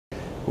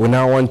We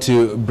now want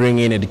to bring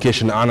in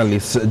education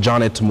analyst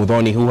Janet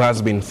Muthoni, who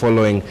has been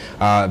following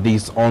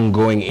these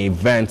ongoing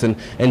events.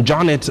 And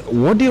Janet,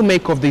 what do you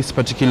make of this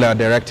particular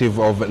directive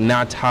of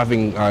NAT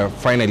having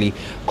finally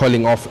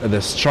calling off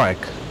the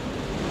strike?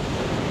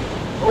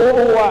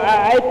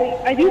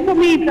 I think for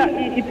me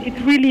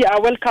it's really a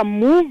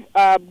welcome move,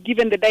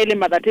 given the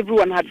dilemma that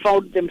everyone had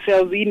found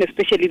themselves in,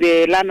 especially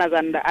the learners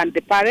and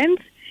the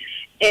parents.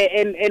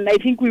 And I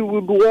think we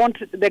would want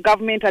the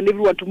government and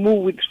everyone to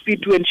move with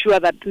speed to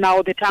ensure that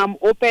now the term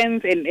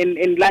opens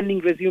and learning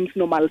resumes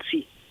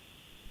normalcy.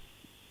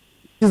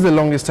 This is the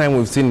longest time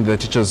we've seen the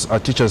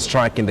teachers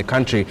strike in the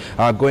country,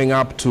 going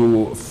up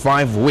to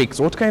 5 weeks.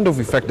 What kind of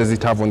effect does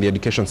it have on the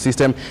education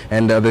system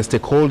and the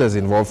stakeholders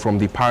involved, from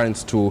the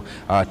parents to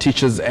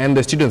teachers and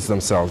the students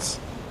themselves?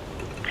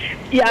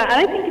 Yeah, and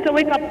I think it's a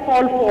wake-up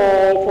call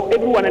for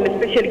everyone, and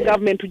especially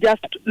government, to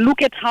just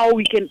look at how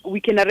we can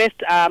arrest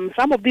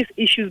some of these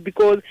issues.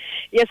 Because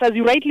yes, as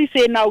you rightly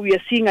say, now we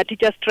are seeing a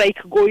teacher strike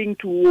going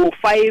to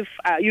 5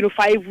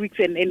 weeks,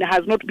 and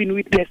has not been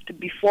witnessed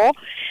before.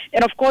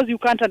 And of course, you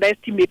can't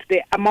underestimate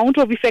the amount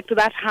of effect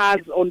that has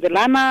on the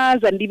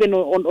learners and even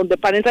on the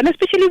parents. And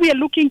especially, we are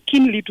looking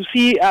keenly to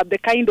see the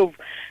kind of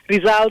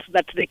results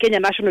that the Kenya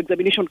National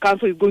Examination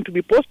Council is going to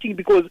be posting,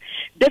 because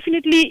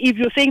definitely, if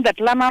you're saying that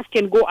learners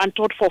can go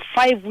untaught for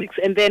 5 weeks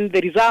and then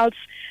the results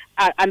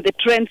and the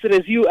trends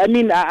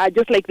resume,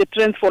 just like the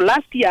trends for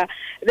last year,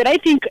 then I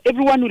think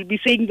everyone will be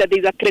saying that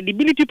there's a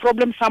credibility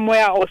problem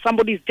somewhere, or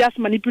somebody is just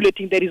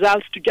manipulating the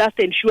results to just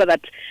ensure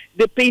that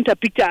they paint a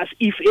picture as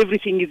if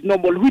everything is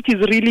normal, which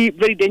is really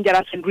very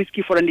dangerous and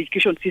risky for an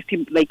education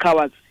system like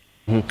ours.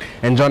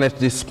 And Janet,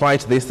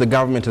 despite this, the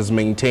government has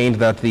maintained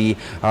that the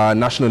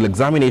national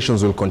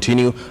examinations will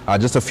continue.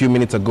 Just a few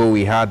minutes ago,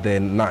 we had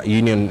the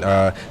Union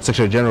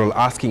Secretary General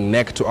asking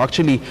NEC to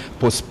actually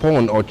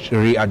postpone or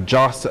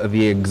readjust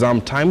the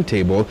exam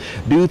timetable.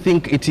 Do you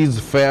think it is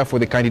fair for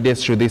the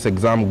candidates should this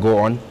exam go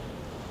on?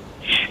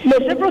 No,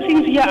 several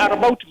things here are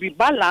about to be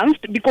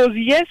balanced, because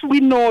yes, we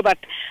know that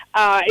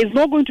it's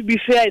not going to be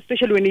fair,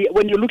 especially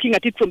when you're looking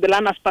at it from the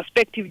learner's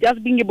perspective.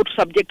 Just being able to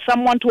subject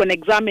someone to an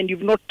exam and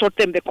you've not taught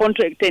them the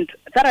content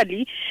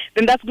thoroughly,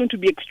 then that's going to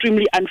be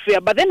extremely unfair.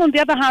 But then on the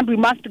other hand, we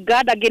must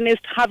guard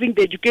against having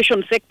the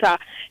education sector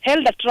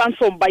held at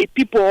ransom by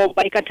people or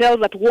by cartels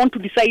that want to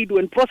decide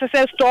when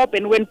processes stop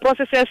and when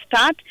processes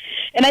start.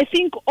 And I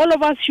think all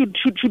of us should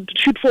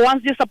for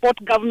once just support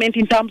government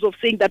in terms of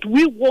saying that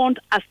we want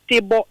a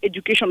stable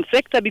education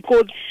sector,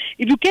 because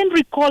if you can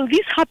recall,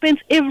 this happens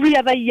every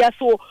other year.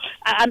 So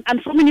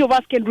and so many of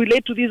us can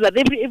relate to this, that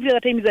every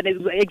other time is an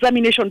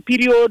examination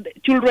period,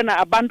 children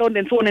are abandoned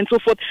and so on and so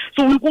forth.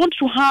 So we want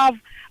to have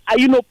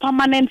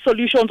permanent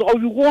solutions, or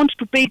we want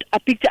to paint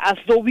a picture as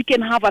though we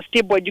can have a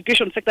stable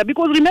education sector.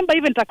 Because remember,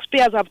 even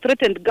taxpayers have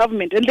threatened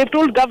government, and they've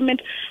told government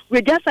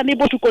we're just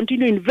unable to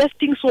continue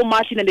investing so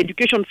much in an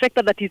education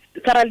sector that is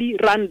thoroughly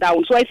run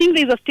down. So I think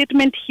there's a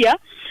statement here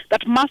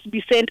that must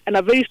be sent, and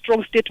a very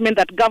strong statement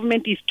that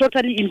government is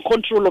totally in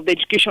control of the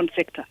education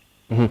sector.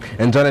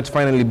 And Janet,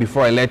 finally,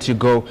 before I let you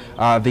go,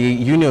 the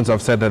unions have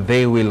said that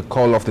they will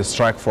call off the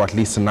strike for at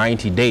least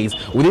 90 days.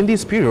 Within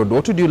this period,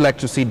 what would you like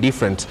to see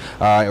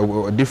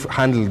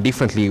handled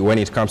differently when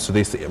it comes to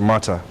this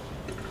matter?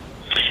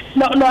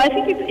 No, I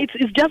think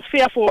it's just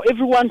fair for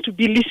everyone to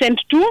be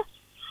listened to.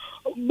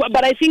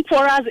 But I think for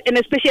us, and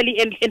especially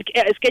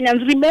as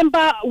Kenyans,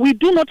 remember, we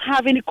do not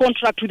have any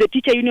contract with the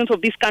teacher unions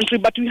of this country,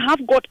 but we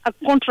have got a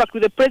contract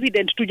with the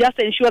president to just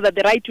ensure that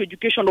the right to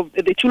education of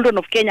the children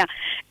of Kenya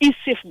is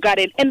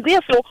safeguarded. And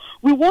therefore,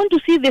 we want to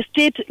see the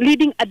state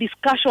leading a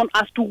discussion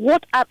as to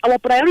what are our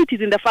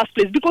priorities in the first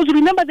place. Because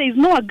remember, there is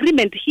no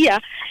agreement here,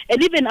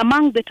 and even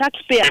among the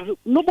taxpayers,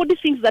 nobody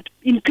thinks that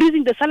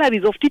increasing the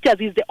salaries of teachers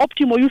is the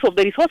optimal use of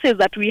the resources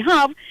that we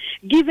have,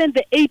 given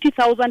the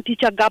 80,000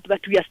 teacher gap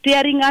that we are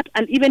staring at,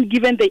 and even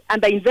given the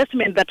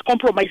underinvestment that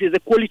compromises the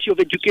quality of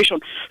education.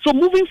 So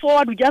moving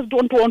forward, we just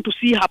don't want to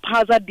see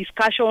haphazard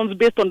discussions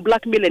based on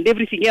blackmail and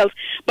everything else,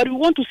 but we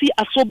want to see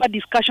a sober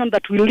discussion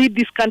that will lead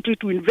this country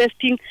to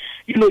investing,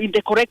 in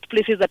the correct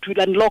places that will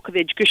unlock the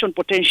education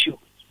potential.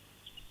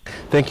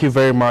 Thank you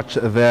very much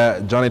there,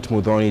 Janet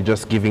Muthoni,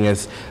 just giving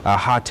us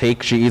her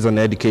take. She is an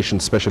education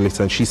specialist,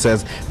 and she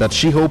says that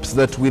she hopes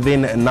that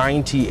within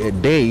 90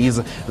 days,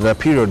 the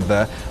period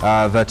there,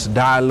 that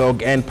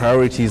dialogue and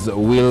priorities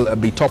will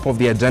be top of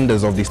the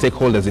agendas of the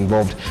stakeholders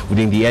involved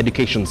within the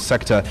education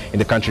sector in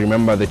the country.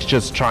 Remember, the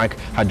teachers' strike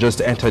had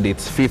just entered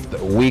its 5th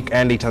week,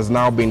 and it has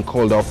now been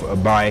called off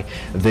by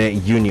the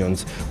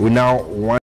unions. We now want